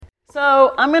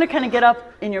So I'm going to kind of get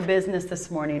up in your business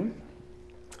this morning.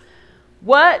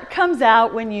 What comes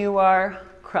out when you are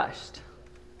crushed?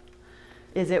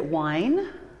 Is it wine?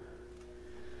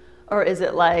 Or is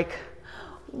it like,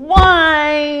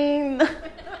 wine?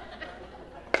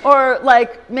 Or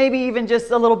like maybe even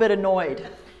just a little bit annoyed,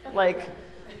 like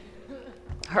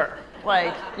her.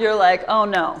 Like you're like, oh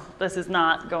no, this is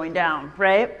not going down,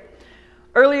 right?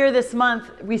 Earlier this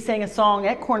month, we sang a song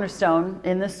at Cornerstone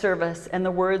in this service, and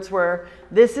the words were,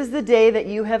 "This is the day that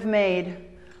you have made.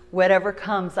 Whatever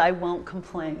comes, I won't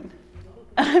complain."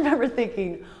 And I remember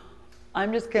thinking,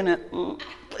 I'm just going to,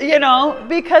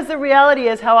 because the reality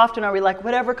is, how often are we like,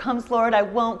 whatever comes, Lord, I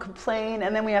won't complain,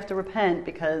 and then we have to repent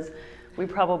because we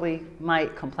probably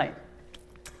might complain.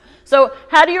 So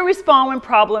how do you respond when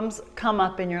problems come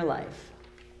up in your life?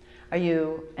 Are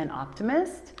you an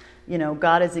optimist?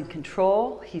 God is in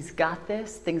control. He's got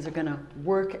this. Things are going to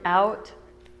work out.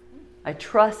 I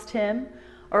trust him.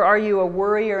 Or are you a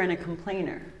worrier and a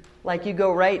complainer? Like you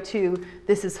go right to,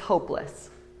 this is hopeless.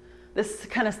 This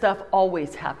kind of stuff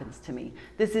always happens to me.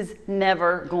 This is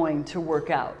never going to work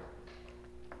out.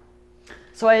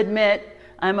 So I admit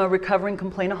I'm a recovering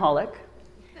complainaholic.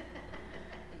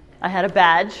 I had a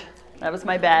badge. That was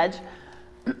my badge.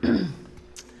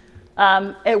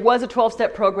 It was a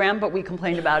 12-step program, but we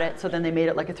complained about it, so then they made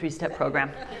it like a 3-step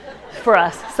program for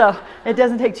us. So it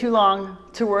doesn't take too long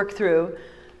to work through.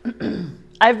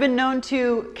 I've been known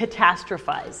to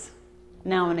catastrophize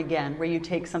now and again, where you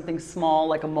take something small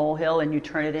like a molehill and you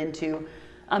turn it into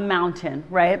a mountain,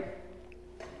 right?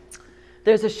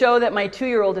 There's a show that my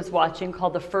 2-year-old is watching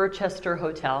called The Furchester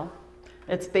Hotel.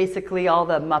 It's basically all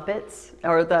the Muppets,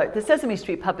 or the Sesame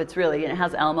Street puppets, really, and it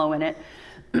has Elmo in it.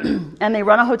 And they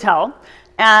run a hotel,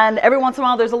 and every once in a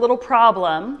while there's a little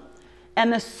problem,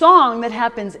 and the song that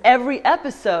happens every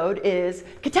episode is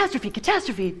catastrophe,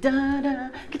 catastrophe, da-da,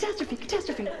 catastrophe,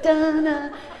 catastrophe,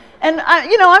 da-da. And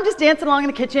I'm just dancing along in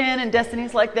the kitchen, and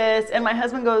Destiny's like this, and my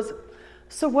husband goes,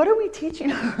 so what are we teaching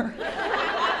her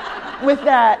with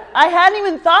that? I hadn't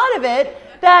even thought of it,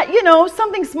 that,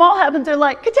 something small happens, they're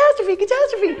like, catastrophe,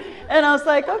 catastrophe. And I was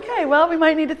like, okay, well, we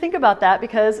might need to think about that,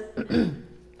 because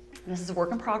this is a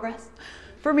work in progress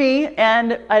for me,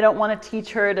 and I don't want to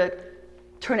teach her to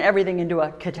turn everything into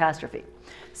a catastrophe.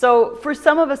 So for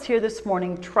some of us here this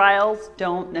morning, trials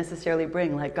don't necessarily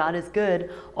bring, like God is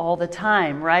good all the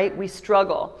time, right? We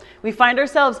struggle. We find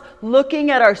ourselves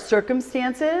looking at our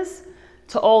circumstances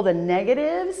to all the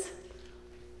negatives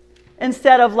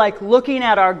instead of like looking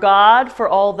at our God for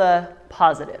all the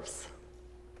positives.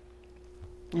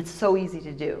 It's so easy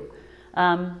to do.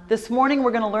 This morning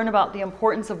we're going to learn about the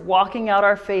importance of walking out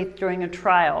our faith during a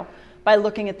trial by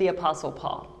looking at the Apostle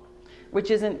Paul,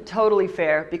 which isn't totally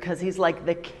fair because he's like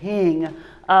the king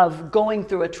of going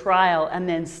through a trial and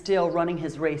then still running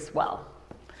his race well.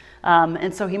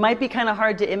 And so he might be kind of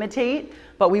hard to imitate,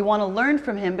 but we want to learn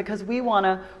from him because we want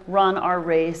to run our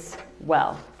race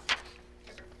well.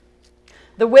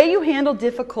 The way you handle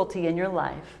difficulty in your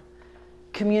life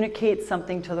communicates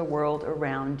something to the world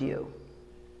around you.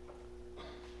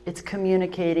 It's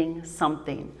communicating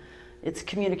something. It's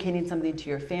communicating something to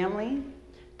your family,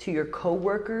 to your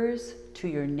coworkers, to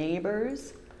your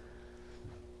neighbors.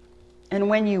 And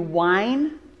when you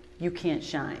whine, you can't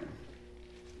shine.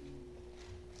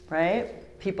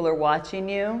 Right? People are watching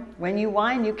you. When you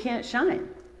whine, you can't shine.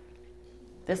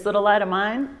 This little light of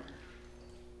mine,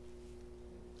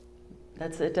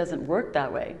 it doesn't work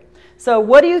that way. So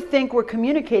what do you think we're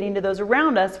communicating to those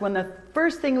around us when the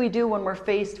first thing we do when we're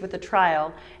faced with a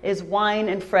trial is whine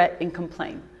and fret and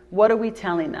complain? What are we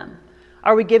telling them?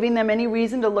 Are we giving them any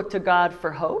reason to look to God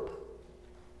for hope?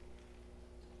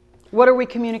 What are we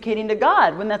communicating to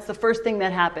God when that's the first thing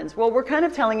that happens? Well, we're kind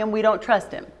of telling him we don't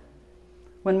trust him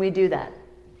when we do that.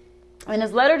 In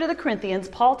his letter to the Corinthians,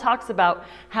 Paul talks about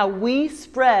how we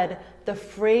spread the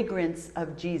fragrance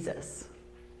of Jesus.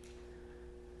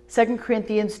 2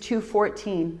 Corinthians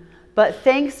 2:14, but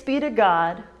thanks be to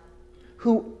God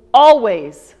who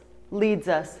always leads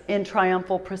us in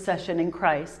triumphal procession in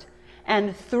Christ,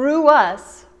 and through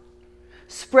us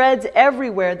spreads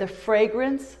everywhere the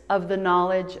fragrance of the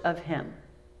knowledge of him.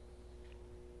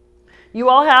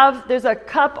 There's a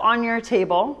cup on your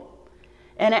table,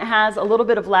 and it has a little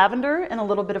bit of lavender and a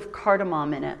little bit of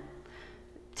cardamom in it.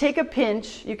 Take a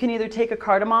pinch. You can either take a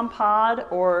cardamom pod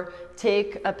or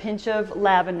take a pinch of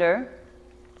lavender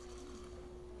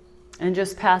and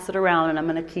just pass it around, and I'm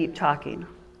going to keep talking.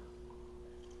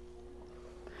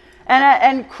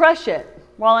 And crush it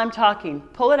while I'm talking.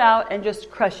 Pull it out and just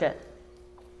crush it.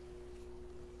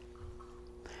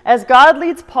 As God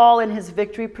leads Paul in his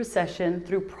victory procession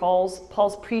through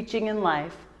Paul's preaching and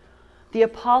life, the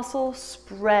apostle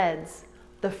spreads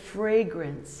the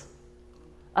fragrance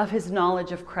of his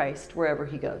knowledge of Christ wherever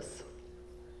he goes.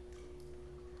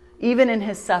 Even in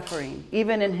his suffering,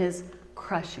 even in his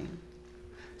crushing.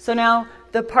 So now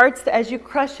the parts, as you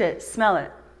crush it, smell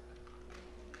it.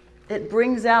 It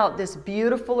brings out this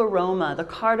beautiful aroma. The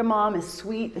cardamom is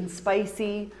sweet and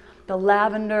spicy. The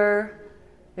lavender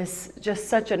is just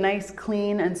such a nice,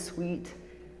 clean and sweet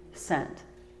scent.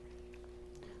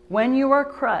 When you are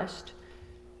crushed,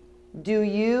 do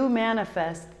you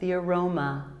manifest the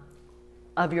aroma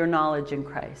of your knowledge in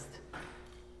Christ?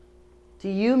 Do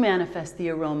you manifest the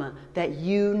aroma that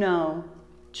you know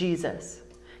Jesus?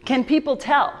 Can people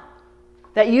tell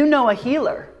that you know a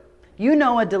healer? You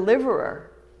know a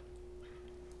deliverer?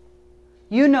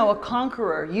 You know a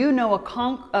conqueror? You know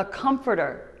a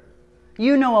comforter?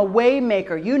 You know a way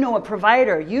maker? You know a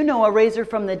provider? You know a raiser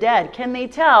from the dead? Can they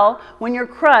tell when you're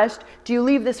crushed, do you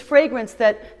leave this fragrance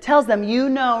that tells them you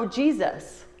know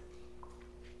Jesus?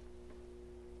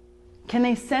 Can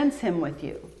they sense him with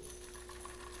you?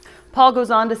 Paul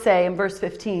goes on to say in verse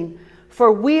 15,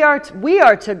 for we are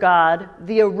to God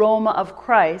the aroma of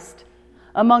Christ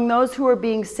among those who are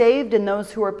being saved and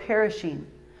those who are perishing.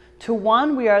 To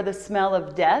one we are the smell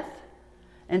of death,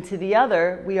 and to the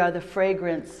other we are the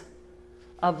fragrance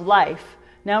of life.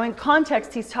 Now in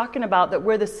context, he's talking about that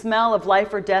we're the smell of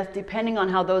life or death depending on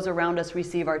how those around us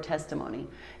receive our testimony.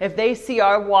 If they see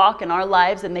our walk and our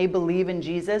lives and they believe in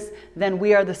Jesus, then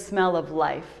we are the smell of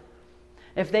life.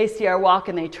 If they see our walk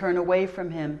and they turn away from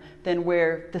him, then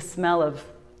we're the smell of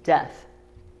death.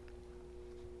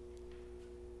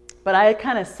 But I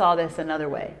kind of saw this another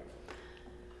way.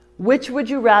 Which would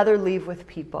you rather leave with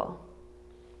people?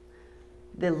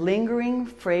 The lingering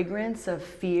fragrance of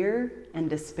fear and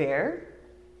despair,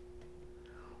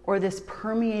 or this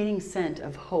permeating scent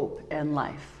of hope and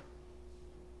life?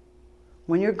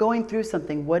 When you're going through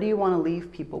something, what do you want to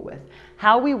leave people with?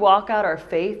 How we walk out our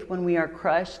faith when we are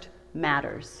crushed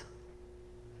matters.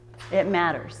 It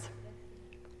matters.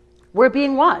 We're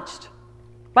being watched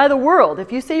by the world.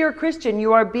 If you say you're a Christian,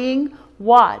 you are being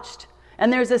watched.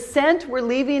 And there's a scent we're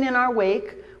leaving in our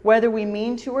wake, whether we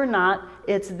mean to or not,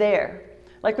 it's there.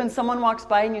 Like when someone walks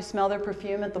by and you smell their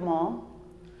perfume at the mall,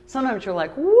 sometimes you're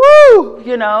like, woo,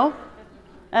 you know?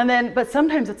 And then, but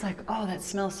sometimes it's like, oh, that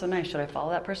smells so nice. Should I follow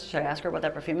that person? Should I ask her what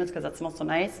that perfume is because that smells so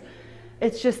nice?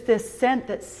 It's just this scent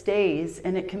that stays,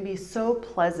 and it can be so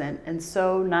pleasant and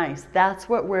so nice. That's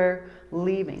what we're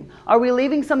leaving. Are we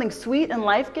leaving something sweet and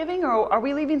life-giving, or are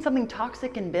we leaving something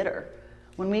toxic and bitter?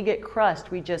 When we get crushed,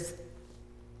 we just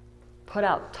put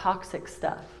out toxic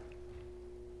stuff.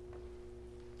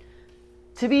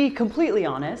 To be completely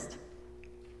honest,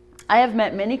 I have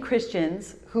met many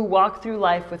Christians who walk through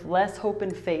life with less hope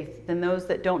and faith than those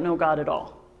that don't know God at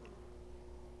all.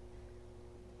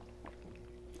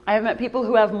 I have met people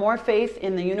who have more faith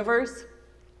in the universe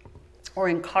or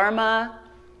in karma,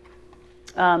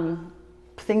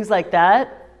 things like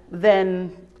that,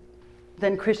 than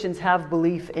Christians have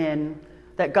belief in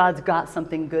that God's got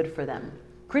something good for them.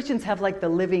 Christians have like the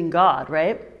living God,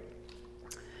 right?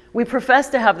 We profess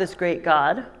to have this great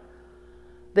God,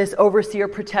 this overseer,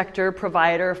 protector,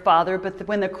 provider, father, but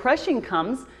when the crushing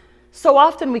comes, so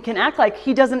often we can act like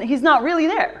he's not really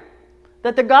there.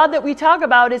 That the God that we talk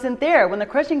about isn't there. When the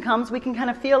crushing comes, we can kind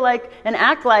of feel like and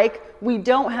act like we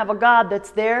don't have a God that's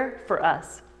there for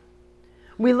us.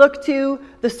 We look to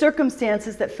the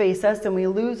circumstances that face us and we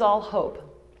lose all hope.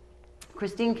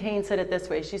 Christine Caine said it this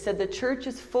way. She said, the church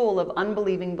is full of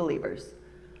unbelieving believers.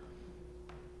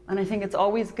 And I think it's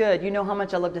always good. You know how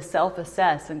much I love to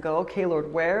self-assess and go, okay,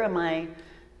 Lord, where am I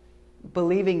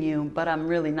believing you, but I'm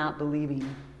really not believing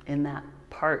in that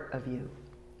part of you?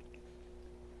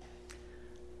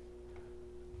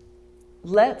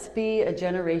 Let's be a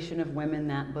generation of women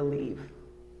that believe,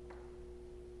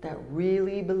 that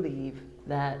really believe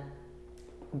that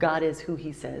God is who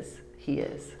he says he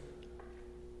is.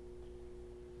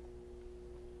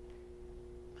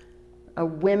 A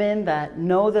women that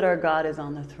know that our God is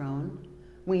on the throne.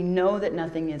 We know that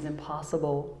nothing is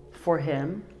impossible for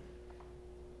him.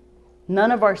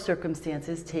 None of our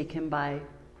circumstances take him by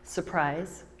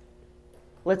surprise.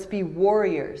 Let's be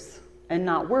warriors and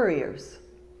not worriers.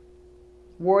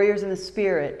 Warriors in the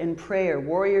spirit, in prayer,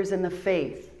 warriors in the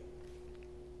faith.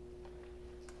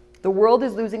 The world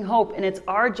is losing hope, and it's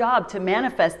our job to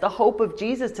manifest the hope of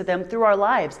Jesus to them through our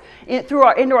lives, into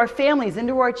our families,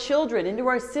 into our children, into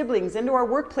our siblings, into our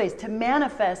workplace, to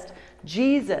manifest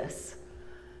Jesus.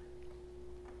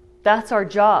 That's our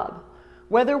job.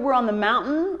 Whether we're on the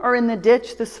mountain or in the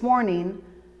ditch this morning,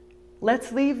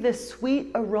 let's leave this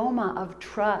sweet aroma of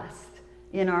trust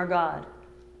in our God.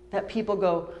 That people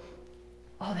go,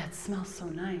 oh, that smells so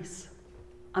nice.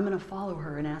 I'm going to follow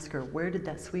her and ask her, where did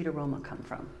that sweet aroma come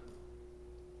from?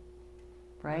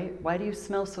 Right? Why do you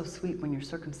smell so sweet when your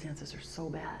circumstances are so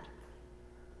bad?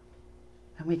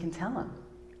 And we can tell them.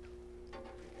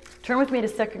 Turn with me to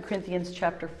 2 Corinthians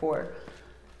chapter 4.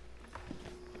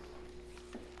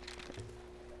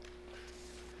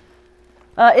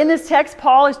 In this text,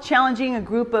 Paul is challenging a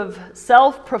group of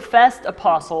self-professed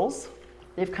apostles.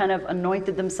 They've kind of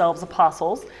anointed themselves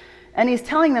apostles. And he's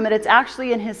telling them that it's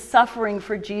actually in his suffering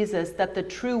for Jesus that the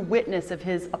true witness of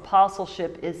his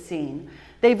apostleship is seen.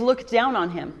 They've looked down on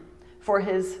him for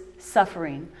his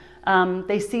suffering.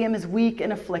 They see him as weak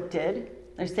and afflicted.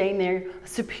 They're saying they're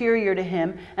superior to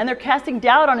him. And they're casting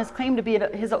doubt on his claim to be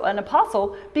an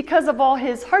apostle because of all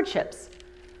his hardships.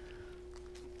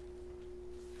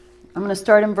 I'm going to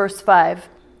start in verse 5.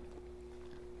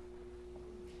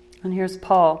 And here's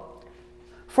Paul.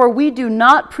 For we do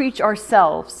not preach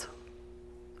ourselves,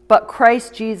 but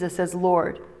Christ Jesus as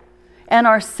Lord, and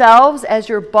ourselves as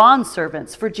your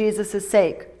bondservants for Jesus'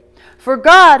 sake. For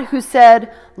God, who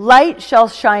said, light shall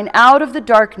shine out of the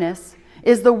darkness,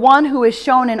 is the one who is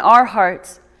shown in our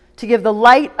hearts to give the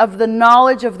light of the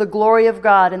knowledge of the glory of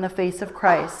God in the face of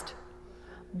Christ.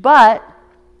 But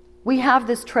we have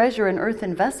this treasure in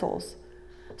earthen vessels,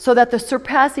 so that the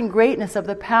surpassing greatness of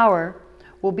the power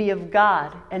will be of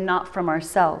God and not from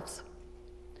ourselves.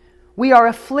 We are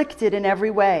afflicted in every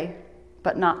way,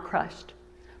 but not crushed,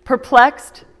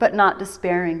 perplexed, but not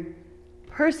despairing,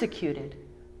 persecuted,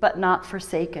 but not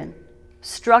forsaken,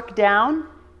 struck down,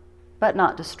 but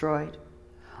not destroyed,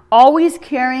 always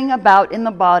carrying about in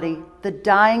the body the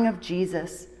dying of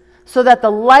Jesus, so that the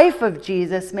life of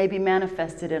Jesus may be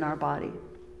manifested in our body.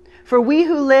 For we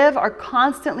who live are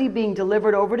constantly being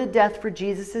delivered over to death for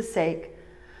Jesus' sake,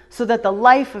 so that the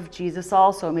life of Jesus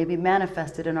also may be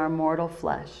manifested in our mortal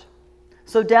flesh.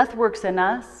 So death works in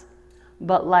us,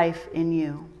 but life in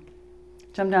you.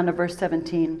 Jump down to verse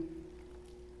 17.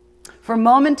 For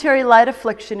momentary light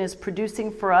affliction is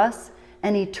producing for us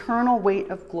an eternal weight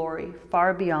of glory,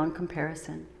 far beyond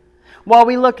comparison. While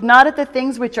we look not at the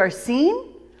things which are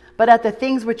seen, but at the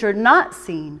things which are not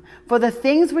seen. For the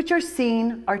things which are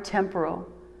seen are temporal,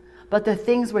 but the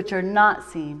things which are not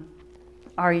seen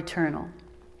are eternal.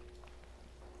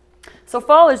 So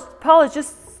Paul has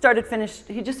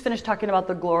just finished talking about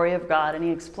the glory of God, and he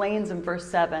explains in verse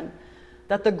 7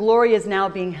 that the glory is now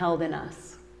being held in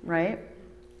us, right?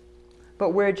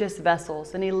 But we're just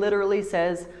vessels. And he literally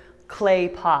says clay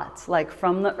pots, like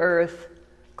from the earth,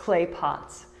 clay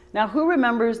pots. Now, who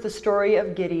remembers the story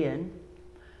of Gideon?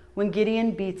 When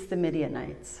Gideon beats the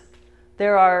Midianites,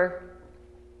 there are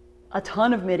a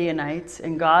ton of Midianites,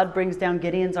 and God brings down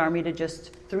Gideon's army to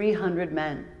just 300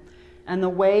 men. And the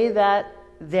way that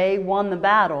they won the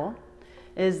battle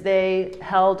is they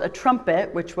held a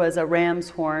trumpet, which was a ram's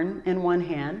horn, in one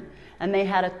hand, and they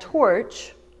had a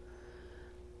torch,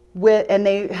 and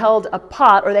they held a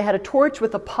pot, or they had a torch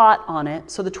with a pot on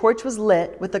it. So the torch was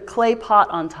lit with a clay pot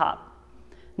on top.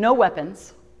 No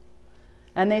weapons.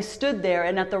 And they stood there,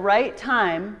 and at the right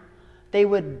time, they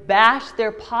would bash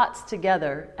their pots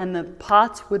together, and the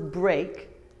pots would break,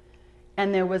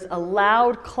 and there was a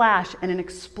loud clash and an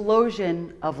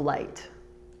explosion of light.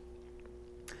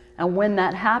 And when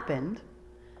that happened,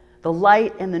 the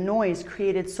light and the noise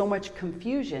created so much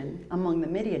confusion among the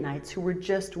Midianites, who were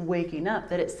just waking up,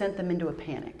 that it sent them into a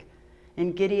panic.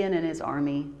 And Gideon and his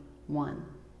army won.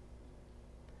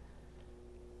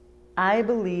 I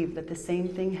believe that the same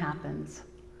thing happens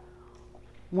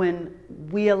when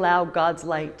we allow God's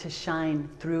light to shine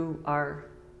through our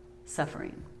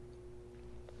suffering.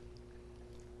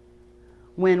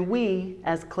 When we,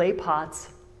 as clay pots,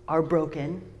 are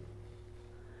broken,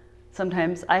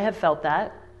 sometimes I have felt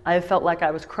that. I have felt like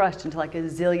I was crushed into like a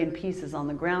zillion pieces on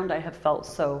the ground. I have felt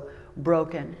so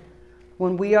broken.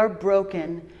 When we are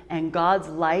broken and God's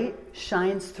light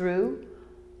shines through,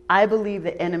 I believe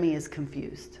the enemy is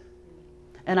confused.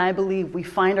 And I believe we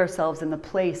find ourselves in the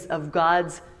place of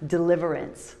God's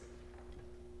deliverance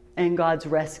and God's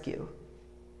rescue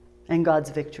and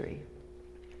God's victory.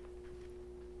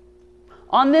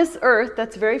 On this earth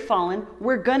that's very fallen,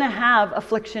 we're going to have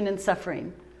affliction and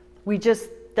suffering.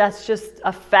 That's just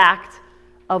a fact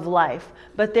of life.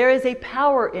 But there is a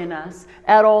power in us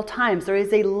at all times. There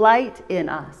is a light in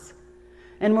us.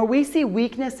 And when we see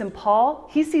weakness in Paul,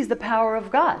 he sees the power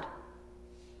of God.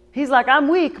 He's like, I'm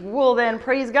weak. Well, then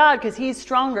praise God, because he's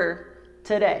stronger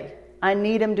today. I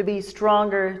need him to be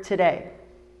stronger today.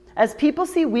 As people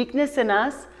see weakness in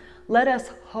us, let us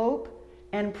hope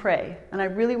and pray. And I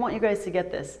really want you guys to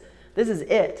get this. This is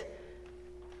it.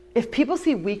 If people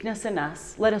see weakness in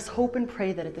us, let us hope and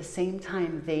pray that at the same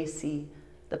time they see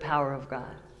the power of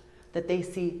God, that they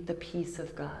see the peace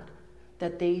of God,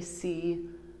 that they see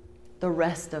the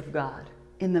rest of God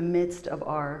in the midst of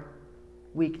our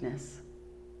weakness.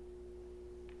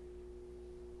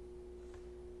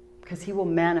 Because he will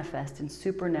manifest in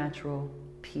supernatural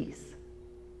peace.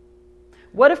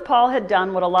 What if Paul had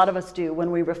done what a lot of us do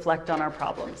when we reflect on our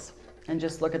problems and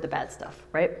just look at the bad stuff,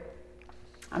 right?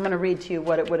 I'm going to read to you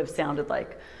what it would have sounded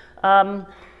like.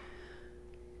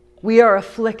 We are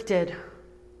afflicted,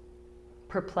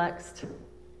 perplexed,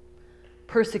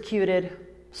 persecuted,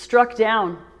 struck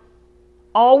down,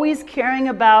 always caring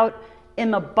about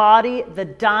in the body the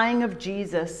dying of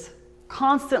Jesus,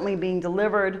 constantly being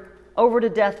delivered over to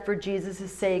death for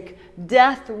Jesus' sake.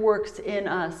 Death works in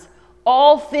us.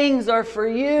 All things are for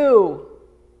you.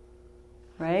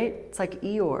 Right? It's like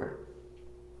Eeyore.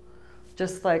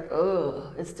 Just like,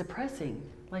 ugh, it's depressing.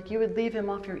 Like you would leave him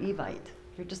off your Evite.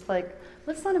 You're just like,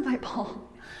 let's not invite Paul.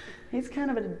 He's kind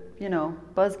of a,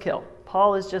 buzzkill.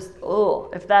 Paul is just,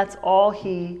 if that's all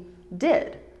he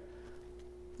did.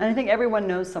 And I think everyone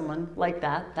knows someone like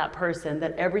that person,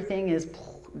 that everything is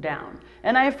down.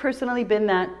 And I have personally been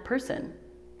that person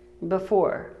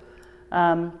before.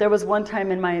 There was one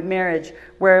time in my marriage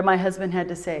where my husband had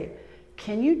to say,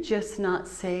 can you just not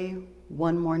say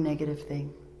one more negative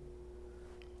thing?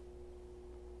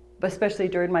 But especially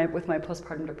with my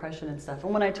postpartum depression and stuff.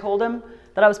 And when I told him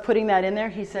that I was putting that in there,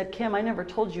 he said, Kim, I never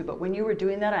told you, but when you were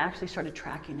doing that, I actually started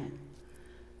tracking it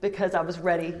because I was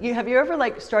ready. Have you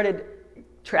ever started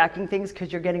tracking things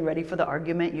because you're getting ready for the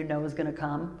argument you know is going to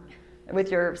come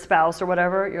with your spouse or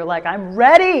whatever? You're like, I'm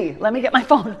ready. Let me get my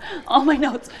phone, all my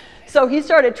notes. So he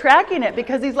started tracking it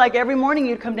because he's like, every morning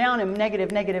you'd come down and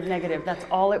negative, negative, negative. That's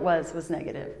all it was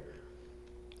negative.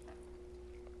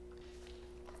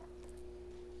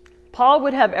 Paul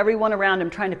would have everyone around him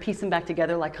trying to piece him back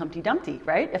together like Humpty Dumpty,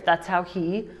 right? If that's how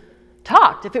he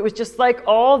talked, if it was just like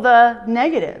all the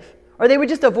negative, or they would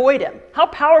just avoid him. How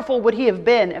powerful would he have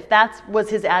been if that was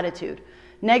his attitude?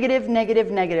 Negative,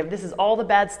 negative, negative. This is all the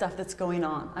bad stuff that's going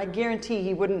on. I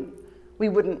guarantee we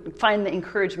wouldn't find the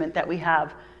encouragement that we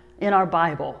have in our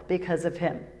Bible because of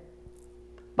him.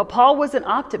 But Paul was an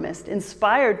optimist,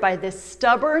 inspired by this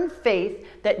stubborn faith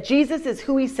that Jesus is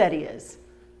who he said he is.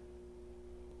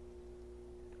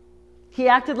 He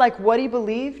acted like what he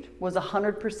believed was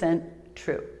 100%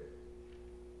 true.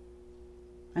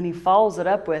 And he follows it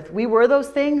up with, we were those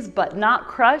things, but not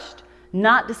crushed,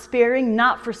 not despairing,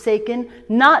 not forsaken,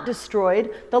 not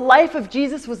destroyed. The life of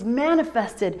Jesus was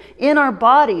manifested in our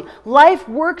body. Life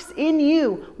works in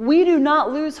you. We do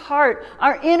not lose heart.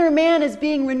 Our inner man is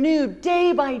being renewed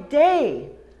day by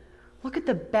day. Look at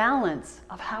the balance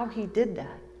of how he did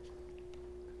that.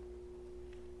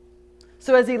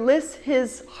 So as he lists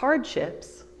his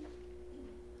hardships,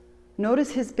 notice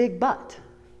his big butt.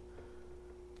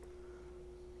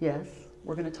 Yes,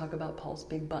 we're going to talk about Paul's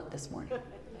big butt this morning.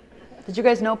 Did you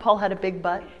guys know Paul had a big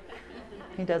butt?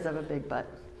 He does have a big butt.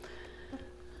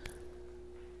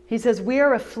 He says, we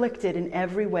are afflicted in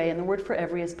every way, and the word for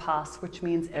every is pas, which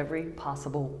means every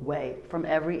possible way, from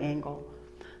every angle,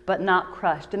 but not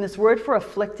crushed. And this word for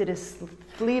afflicted is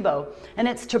philebo, and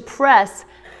it's to press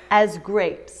as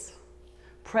grapes.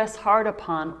 Press hard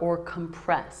upon or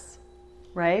compress,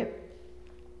 right?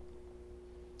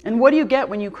 And what do you get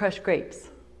when you crush grapes?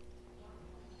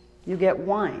 You get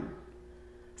wine,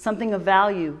 something of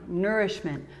value,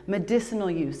 nourishment,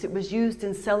 medicinal use. It was used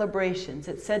in celebrations.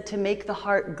 It's said to make the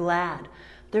heart glad.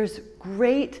 There's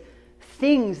great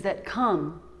things that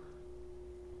come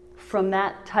from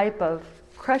that type of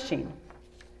crushing.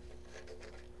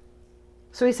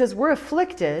 So he says, we're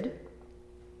afflicted,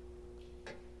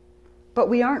 but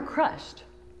we aren't crushed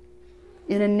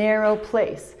in a narrow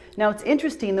place. Now it's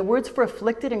interesting, the words for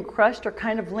afflicted and crushed are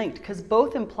kind of linked because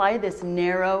both imply this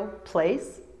narrow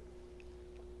place.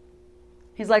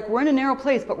 He's like, we're in a narrow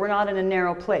place, but we're not in a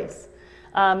narrow place.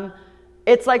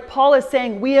 It's like Paul is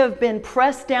saying, we have been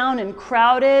pressed down and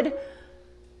crowded,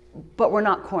 but we're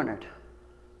not cornered.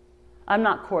 I'm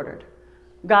not quartered.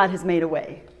 God has made a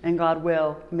way, and God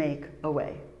will make a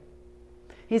way.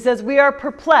 He says, we are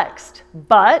perplexed,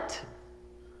 but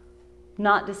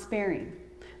not despairing.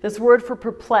 This word for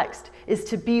perplexed is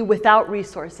to be without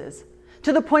resources,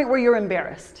 to the point where you're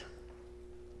embarrassed.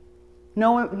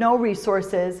 No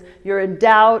resources, you're in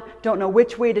doubt, don't know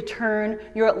which way to turn,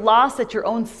 you're at loss at your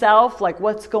own self, like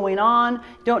what's going on,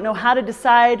 don't know how to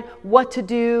decide what to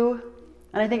do.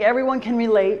 And I think everyone can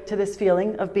relate to this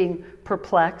feeling of being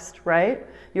perplexed, right?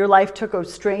 Your life took a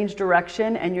strange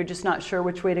direction and you're just not sure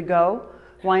which way to go.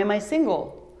 Why am I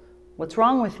single? What's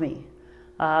wrong with me?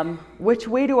 Which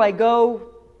way do I go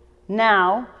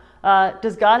now?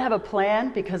 Does God have a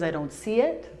plan because I don't see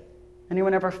it?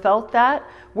 Anyone ever felt that?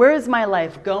 Where is my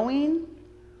life going?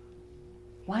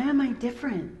 Why am I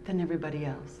different than everybody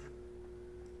else?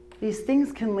 These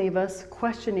things can leave us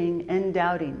questioning and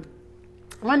doubting.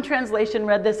 One translation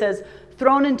read this as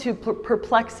thrown into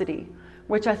perplexity,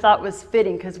 which I thought was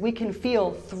fitting because we can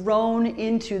feel thrown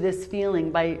into this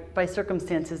feeling by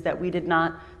circumstances that we did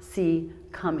not see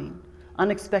coming,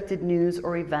 unexpected news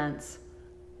or events.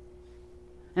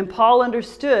 And Paul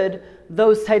understood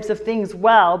those types of things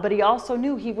well, but he also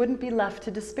knew he wouldn't be left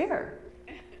to despair.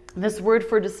 This word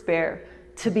for despair,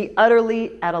 to be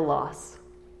utterly at a loss,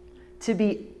 to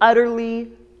be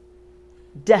utterly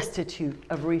destitute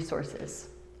of resources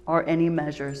or any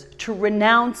measures, to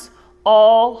renounce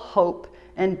all hope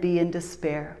and be in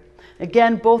despair.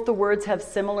 Again, both the words have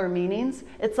similar meanings.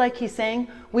 It's like he's saying,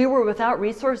 we were without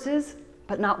resources,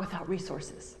 but not without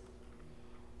resources.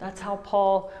 That's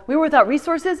how we were without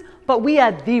resources, but we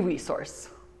had the resource.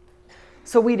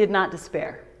 So we did not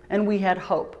despair, and we had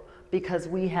hope because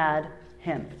we had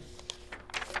him.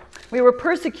 We were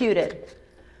persecuted,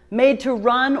 made to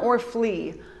run or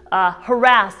flee,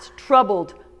 harassed,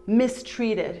 troubled,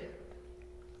 mistreated,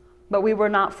 but we were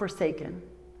not forsaken,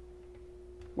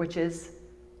 which is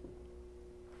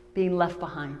being left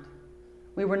behind.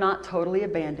 We were not totally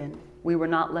abandoned. We were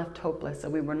not left hopeless,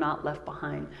 and we were not left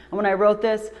behind. And when I wrote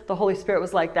this, the Holy Spirit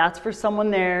was like, that's for someone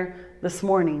there this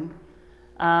morning.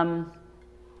 You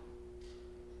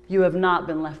have not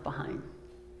been left behind.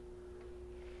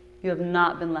 You have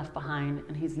not been left behind,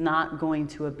 and he's not going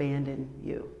to abandon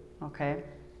you, okay?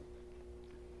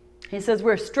 He says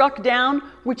we're struck down,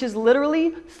 which is literally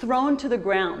thrown to the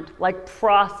ground, like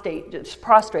prostrate,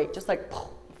 just like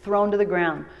thrown to the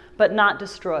ground, but not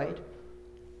destroyed.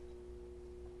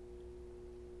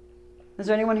 Is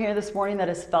there anyone here this morning that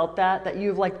has felt that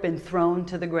you've like been thrown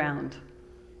to the ground?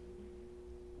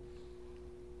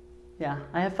 Yeah,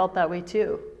 I have felt that way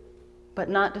too, but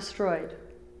not destroyed.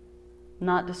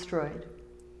 Not destroyed.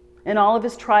 In all of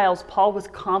his trials, Paul was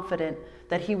confident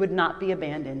that he would not be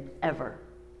abandoned ever,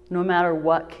 no matter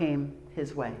what came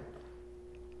his way.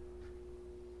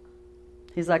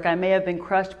 He's like, I may have been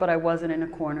crushed, but I wasn't in a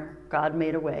corner. God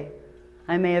made a way.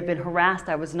 I may have been harassed.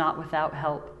 I was not without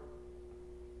help.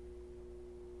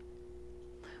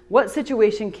 What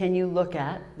situation can you look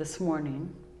at this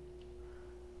morning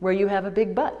where you have a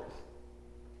big butt?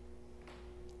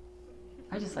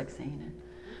 I just like saying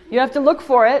it. You have to look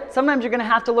for it. Sometimes you're going to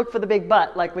have to look for the big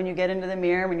butt. Like when you get into the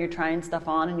mirror, when you're trying stuff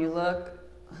on and you look,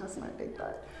 that's my big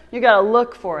butt. You got to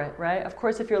look for it, right? Of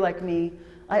course, if you're like me,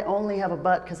 I only have a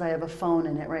butt because I have a phone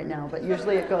in it right now, but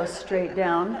usually it goes straight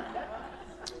down.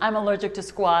 I'm allergic to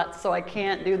squats, so I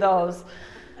can't do those.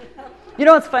 You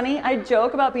know what's funny? I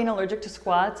joke about being allergic to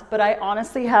squats, but I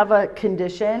honestly have a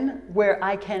condition where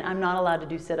I'm not allowed to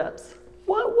do sit-ups.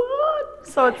 What?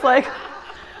 So it's like,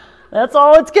 that's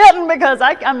all it's getting because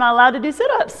I'm not allowed to do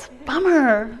sit-ups.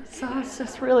 Bummer. So it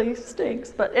just really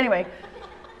stinks. But anyway,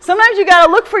 sometimes you got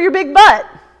to look for your big butt,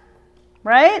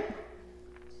 right?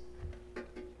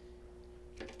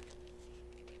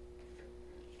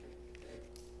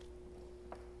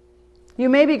 You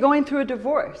may be going through a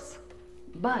divorce,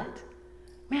 but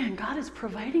man, God is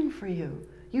providing for you.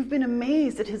 You've been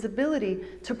amazed at his ability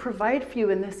to provide for you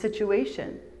in this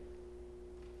situation.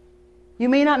 You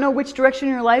may not know which direction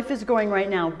your life is going right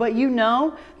now, but you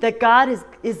know that God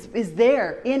is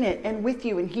there in it and with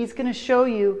you, and he's going to show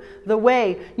you the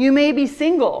way. You may be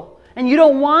single, and you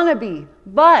don't want to be,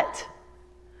 but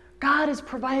God has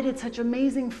provided such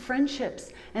amazing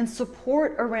friendships and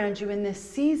support around you in this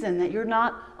season that you're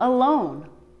not alone.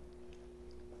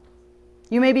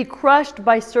 You may be crushed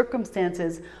by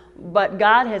circumstances, but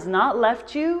God has not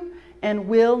left you and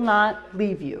will not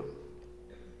leave you.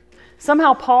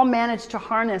 Somehow Paul managed to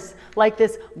harness like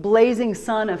this blazing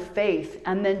sun of faith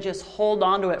and then just hold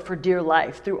on to it for dear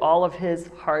life through all of his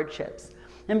hardships.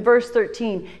 In verse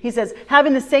 13, he says,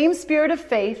 having the same spirit of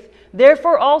faith,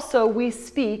 therefore also we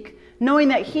speak, knowing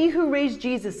that he who raised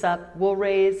Jesus up will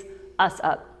raise us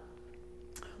up.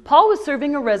 Paul was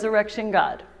serving a resurrection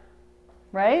God,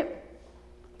 right?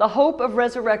 The hope of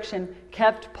resurrection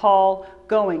kept Paul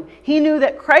going. He knew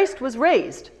that Christ was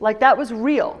raised, like that was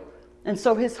real. And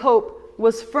so his hope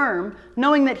was firm,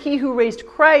 knowing that he who raised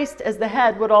Christ as the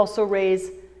head would also raise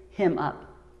him up.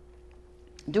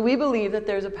 Do we believe that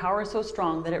there's a power so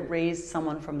strong that it raised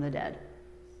someone from the dead?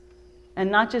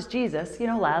 And not just Jesus,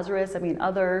 Lazarus,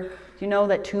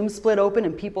 that tomb split open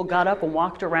and people got up and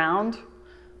walked around?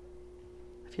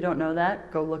 If you don't know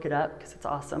that, go look it up because it's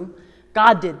awesome.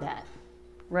 God did that,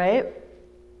 right?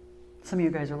 Some of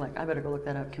you guys are like, I better go look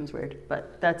that up. Kim's weird,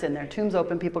 but that's in there. Tombs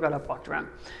open, people got up, walked around.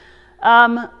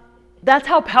 That's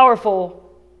how powerful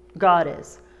God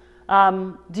is.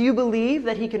 Do you believe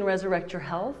that he can resurrect your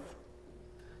health?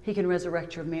 He can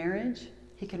resurrect your marriage.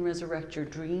 He can resurrect your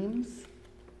dreams.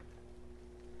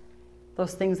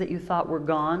 Those things that you thought were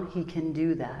gone, he can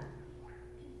do that.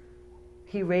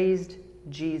 He raised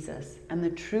Jesus. And the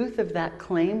truth of that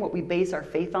claim, what we base our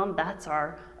faith on, that's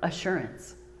our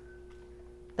assurance.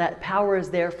 That power is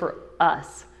there for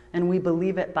us, and we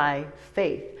believe it by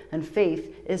faith. And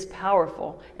faith is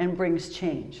powerful and brings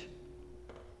change.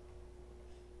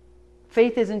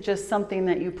 Faith isn't just something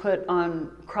that you put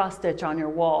on cross-stitch on your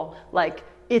wall. Like,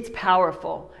 it's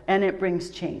powerful and it brings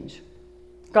change.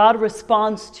 God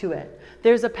responds to it.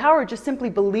 There's a power just simply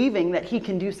believing that he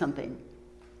can do something.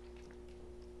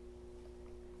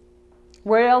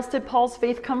 Where else did Paul's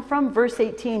faith come from? Verse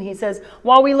 18, he says,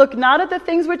 while we look not at the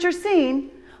things which are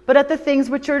seen, but at the things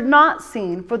which are not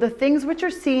seen. For the things which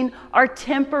are seen are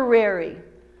temporary,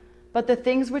 but the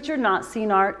things which are not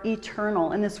seen are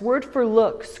eternal. And this word for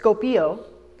look, scopio,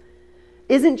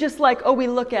 isn't just like, oh, we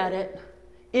look at it.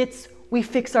 It's we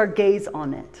fix our gaze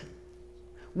on it.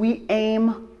 We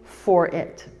aim for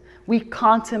it. We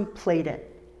contemplate it.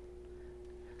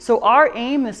 So our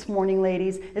aim this morning,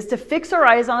 ladies, is to fix our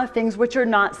eyes on the things which are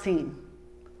not seen.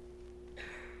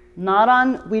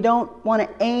 We don't want to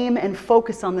aim and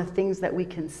focus on the things that we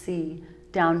can see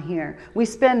down here. We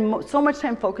spend so much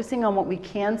time focusing on what we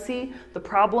can see, the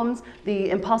problems, the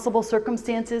impossible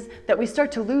circumstances, that we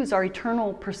start to lose our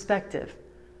eternal perspective.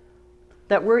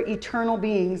 That we're eternal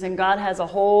beings and God has a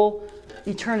whole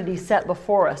eternity set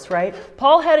before us, right?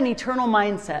 Paul had an eternal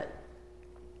mindset.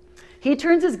 He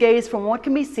turns his gaze from what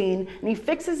can be seen and he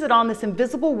fixes it on this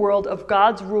invisible world of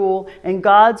God's rule and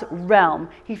God's realm.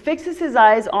 He fixes his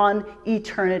eyes on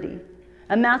eternity.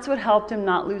 And that's what helped him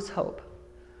not lose hope.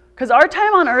 Because our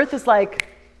time on earth is like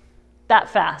that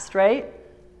fast, right?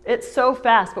 It's so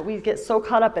fast, but we get so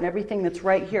caught up in everything that's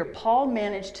right here. Paul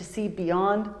managed to see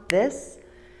beyond this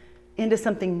into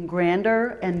something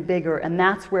grander and bigger, and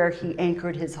that's where he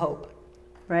anchored his hope,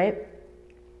 right?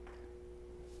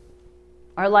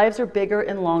 Our lives are bigger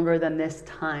and longer than this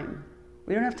time.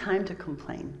 We don't have time to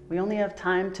complain. We only have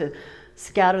time to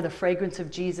scatter the fragrance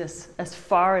of Jesus as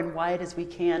far and wide as we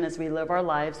can as we live our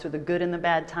lives through the good and the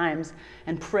bad times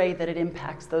and pray that it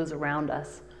impacts those around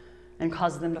us and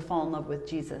causes them to fall in love with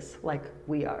Jesus like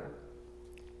we are.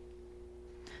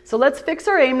 So let's fix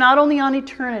our aim not only on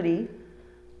eternity,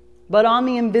 but on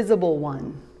the invisible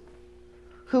one,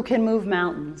 who can move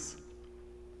mountains,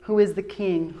 who is the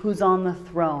king, who's on the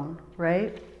throne,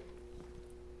 right?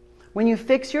 When you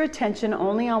fix your attention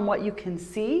only on what you can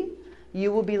see,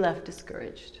 you will be left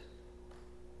discouraged.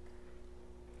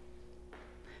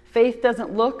 Faith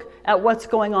doesn't look at what's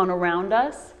going on around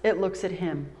us, it looks at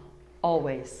him,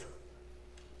 always.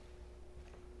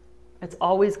 It's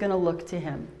always going to look to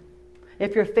him.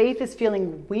 If your faith is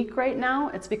feeling weak right now,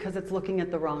 it's because it's looking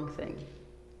at the wrong thing.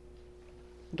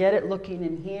 Get it looking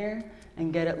in here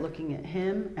and get it looking at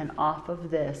him and off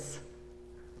of this,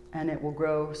 and it will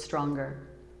grow stronger.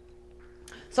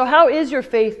 So how is your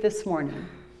faith this morning?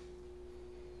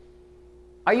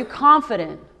 Are you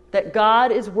confident that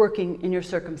God is working in your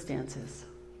circumstances?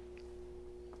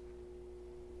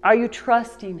 Are you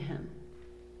trusting him?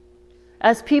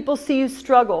 As people see you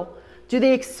struggle, do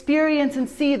they experience and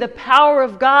see the power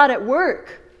of God at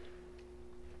work?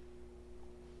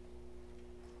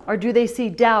 Or do they see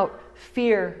doubt,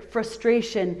 fear,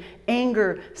 frustration,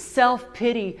 anger,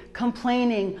 self-pity,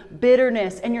 complaining,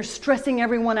 bitterness, and you're stressing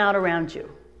everyone out around you?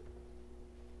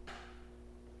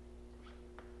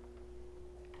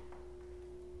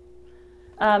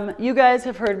 You guys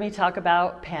have heard me talk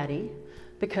about Patty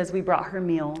because we brought her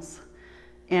meals.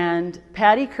 And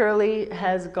Patty Curley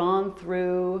has gone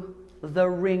through the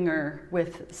ringer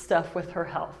with stuff with her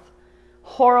health.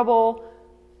 Horrible,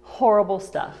 horrible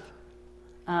stuff.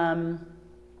 And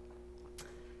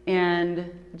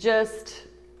just,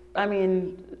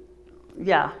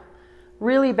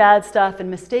 really bad stuff and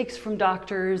mistakes from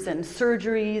doctors and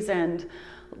surgeries and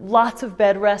lots of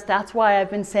bed rest. That's why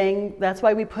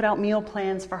we put out meal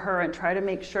plans for her and try to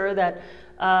make sure that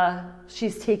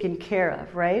she's taken care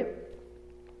of, right?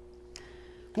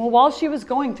 Well, while she was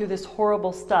going through this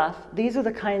horrible stuff, these are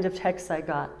the kinds of texts I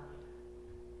got.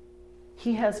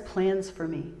 He has plans for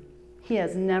me. He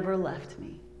has never left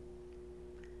me.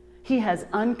 He has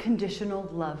unconditional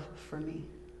love for me.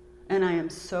 And I am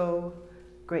so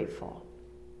grateful.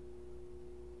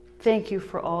 Thank you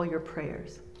for all your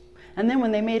prayers. And then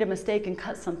when they made a mistake and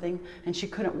cut something and she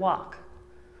couldn't walk,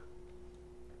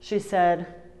 she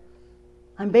said,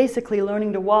 I'm basically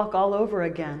learning to walk all over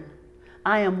again.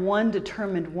 I am one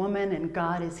determined woman and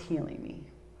God is healing me.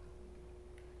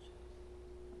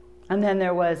 And then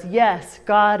there was, yes,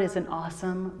 God is an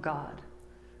awesome God.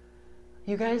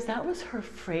 You guys, that was her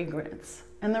fragrance.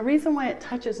 And the reason why it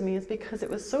touches me is because it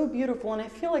was so beautiful and I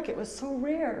feel like it was so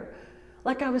rare.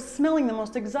 Like I was smelling the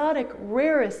most exotic,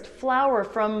 rarest flower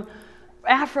from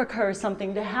Africa or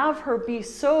something. To have her be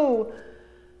so,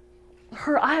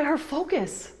 her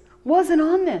focus wasn't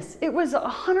on this. It was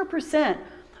 100%.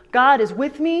 God is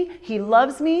with me. He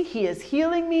loves me. He is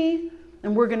healing me.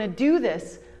 And we're going to do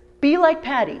this. Be like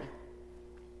Patty.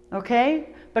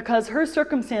 Okay? Because her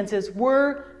circumstances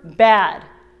were bad.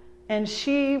 And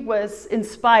she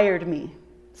inspired me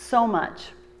so much.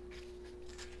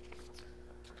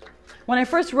 When I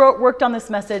first worked on this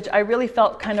message, I really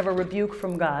felt kind of a rebuke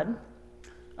from God.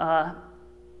 That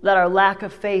our lack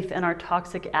of faith and our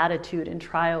toxic attitude in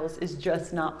trials is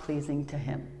just not pleasing to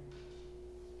him.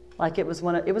 Like it was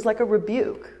like a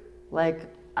rebuke. Like,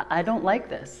 I don't like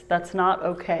this. That's not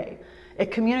okay.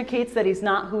 It communicates that he's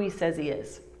not who he says he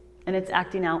is. And it's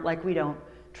acting out like we don't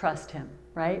trust him,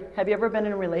 right? Have you ever been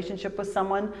in a relationship with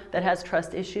someone that has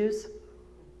trust issues?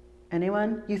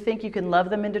 Anyone? You think you can love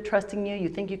them into trusting you. You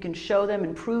think you can show them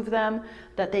and prove them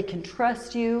that they can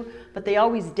trust you, but they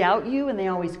always doubt you and they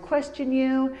always question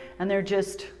you, and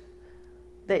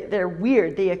they're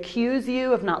weird. They accuse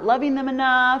you of not loving them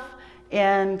enough,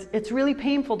 and it's really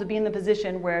painful to be in the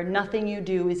position where nothing you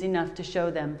do is enough to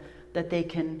show them that they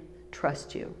can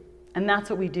trust you. And that's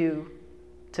what we do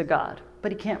to God.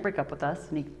 But he can't break up with us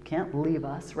and he can't leave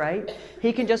us, right?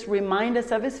 He can just remind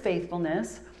us of his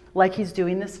faithfulness like he's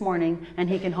doing this morning, and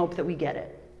he can hope that we get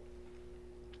it.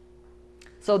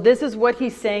 So this is what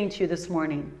he's saying to you this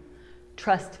morning.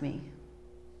 Trust me.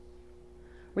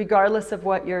 Regardless of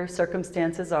what your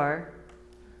circumstances are,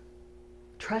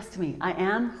 trust me. I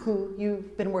am who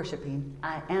you've been worshiping.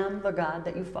 I am the God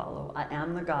that you follow. I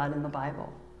am the God in the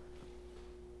Bible.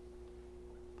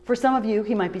 For some of you,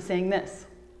 he might be saying this.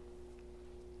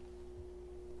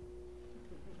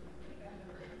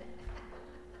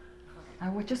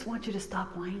 I just want you to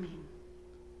stop whining.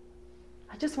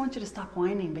 I just want you to stop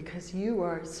whining because you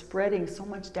are spreading so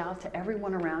much doubt to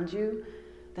everyone around you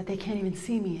that they can't even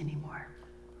see me anymore,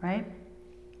 right?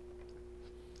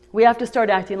 We have to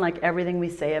start acting like everything we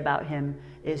say about him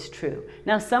is true.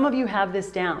 Now, some of you have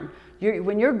this down.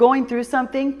 When you're going through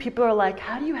something, people are like,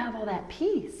 how do you have all that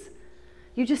peace?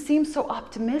 You just seem so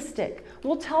optimistic.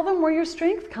 Well, tell them where your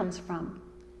strength comes from.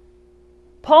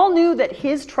 Paul knew that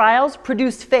his trials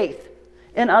produced faith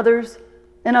in others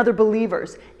and other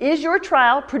believers. Is your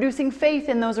trial producing faith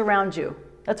in those around you?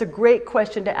 That's a great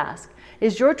question to ask.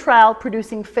 Is your trial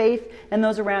producing faith in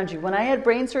those around you? When I had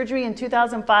brain surgery in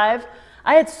 2005,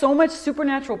 I had so much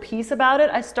supernatural peace about it.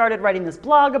 I started writing this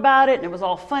blog about it, and it was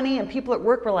all funny, and people at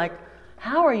work were like,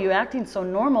 how are you acting so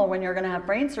normal when you're going to have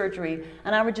brain surgery?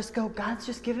 And I would just go, God's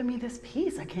just given me this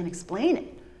peace. I can't explain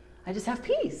it. I just have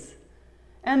peace.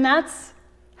 And that's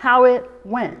how it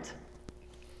went.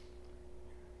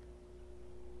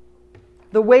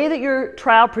 The way that your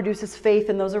trial produces faith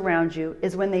in those around you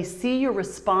is when they see your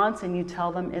response and you tell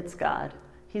them it's God.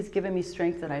 He's given me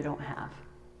strength that I don't have.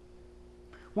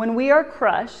 When we are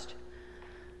crushed,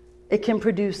 it can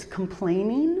produce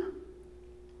complaining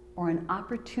or an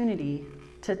opportunity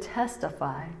to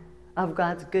testify of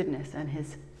God's goodness and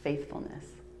his faithfulness.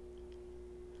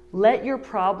 Let your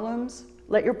problems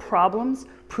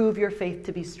prove your faith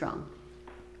to be strong.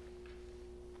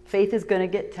 Faith is going to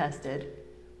get tested.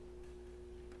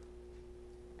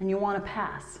 And you want to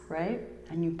pass, right?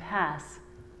 And you pass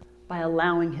by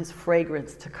allowing his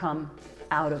fragrance to come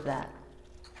out of that.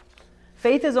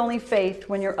 Faith is only faith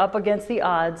when you're up against the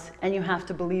odds and you have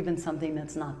to believe in something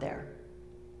that's not there.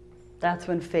 That's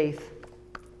when faith,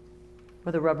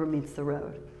 where the rubber meets the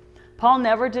road. Paul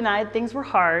never denied things were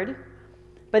hard,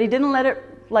 but he didn't let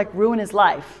it ruin his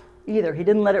life either. He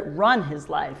didn't let it run his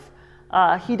life.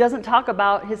 He doesn't talk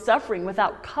about his suffering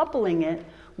without coupling it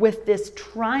with this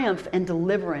triumph and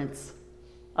deliverance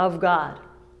of God.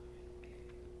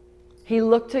 He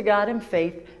looked to God in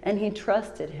faith and he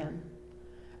trusted him.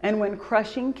 And when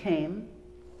crushing came,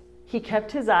 he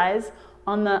kept his eyes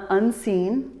on the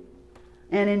unseen,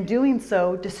 and in doing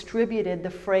so, distributed the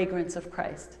fragrance of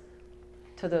Christ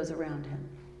to those around him.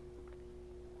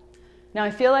 Now,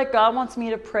 I feel like God wants me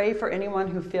to pray for anyone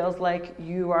who feels like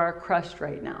you are crushed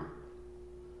right now.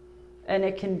 And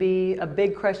it can be a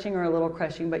big crushing or a little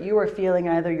crushing, but you are feeling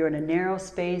either you're in a narrow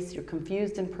space, you're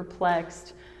confused and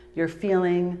perplexed, you're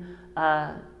feeling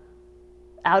out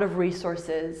of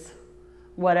resources,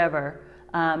 whatever.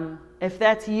 If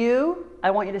that's you,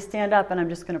 I want you to stand up and I'm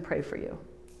just going to pray for you.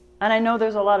 And I know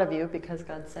there's a lot of you because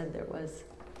God said there was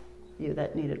you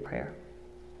that needed prayer.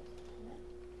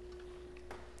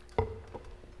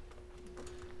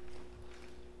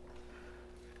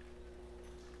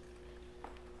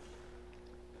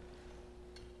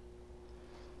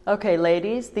 Okay,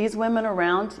 ladies, these women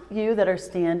around you that are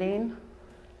standing,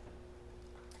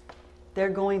 they're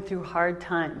going through hard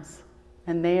times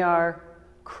and they are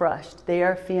crushed. They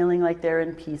are feeling like they're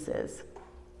in pieces.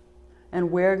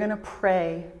 And we're going to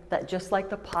pray that just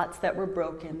like the pots that were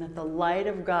broken, that the light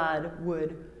of God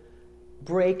would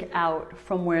break out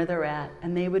from where they're at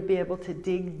and they would be able to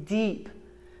dig deep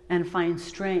and find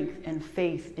strength and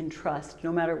faith and trust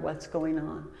no matter what's going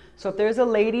on. So if there's a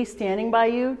lady standing by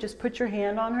you, just put your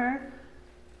hand on her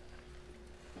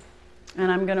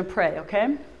and I'm going to pray,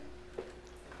 okay?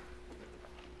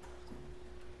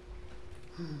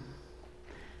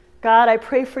 God, I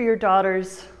pray for your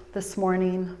daughters this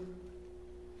morning.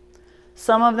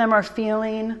 Some of them are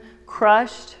feeling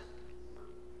crushed,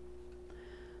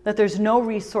 that there's no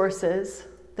resources,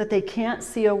 that they can't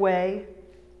see a way,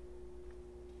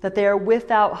 that they are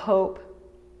without hope.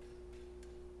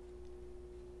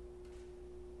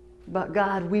 But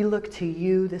God, we look to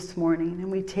you this morning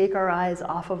and we take our eyes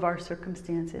off of our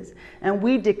circumstances and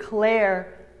we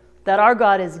declare that our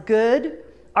God is good,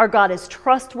 our God is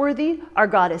trustworthy, our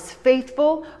God is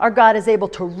faithful, our God is able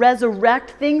to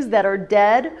resurrect things that are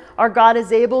dead, our God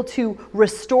is able to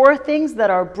restore things that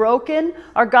are broken,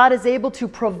 our God is able to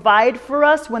provide for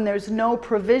us when there's no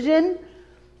provision.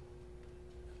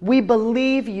 We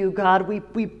believe you, God.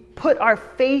 We put our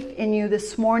faith in you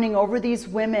this morning over these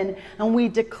women, and we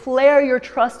declare your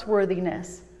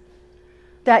trustworthiness,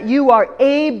 that you are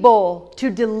able to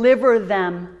deliver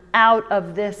them out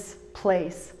of this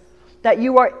place, that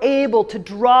you are able to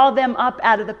draw them up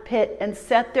out of the pit and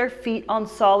set their feet on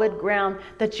solid ground,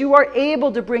 that you are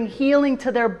able to bring healing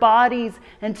to their bodies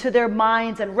and to their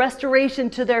minds and restoration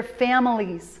to their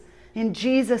families. In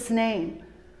Jesus' name.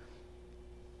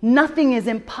 Nothing is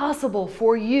impossible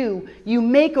for you. You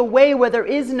make a way where there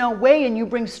is no way, and you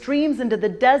bring streams into the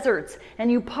deserts,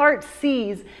 and you part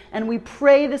seas. And we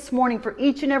pray this morning for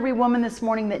each and every woman this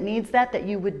morning that needs that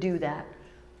you would do that.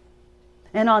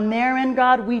 And on their end,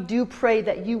 God, we do pray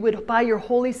that you would, by your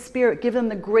Holy Spirit, give them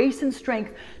the grace and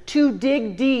strength to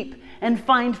dig deep and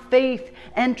find faith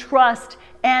and trust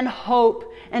and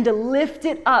hope, and to lift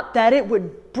it up, that it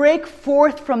would break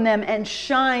forth from them and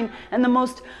shine, and the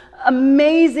most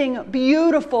amazing,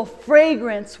 beautiful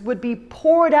fragrance would be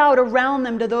poured out around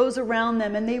them to those around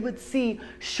them, and they would see,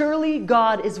 surely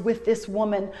God is with this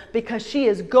woman because she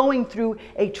is going through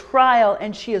a trial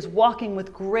and she is walking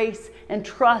with grace and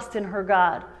trust in her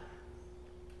God.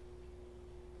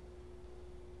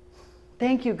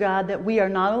 Thank you, God, that we are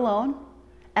not alone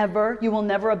ever. You will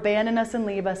never abandon us and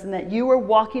leave us, and that you are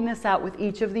walking this out with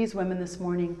each of these women this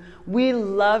morning. We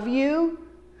love you.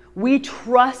 We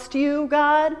trust you,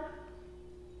 God.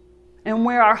 And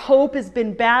where our hope has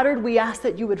been battered, we ask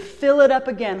that you would fill it up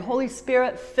again. Holy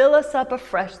Spirit, fill us up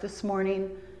afresh this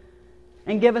morning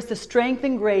and give us the strength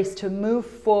and grace to move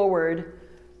forward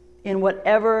in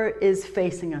whatever is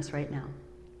facing us right now.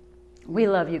 We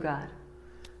love you, God.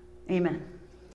 Amen.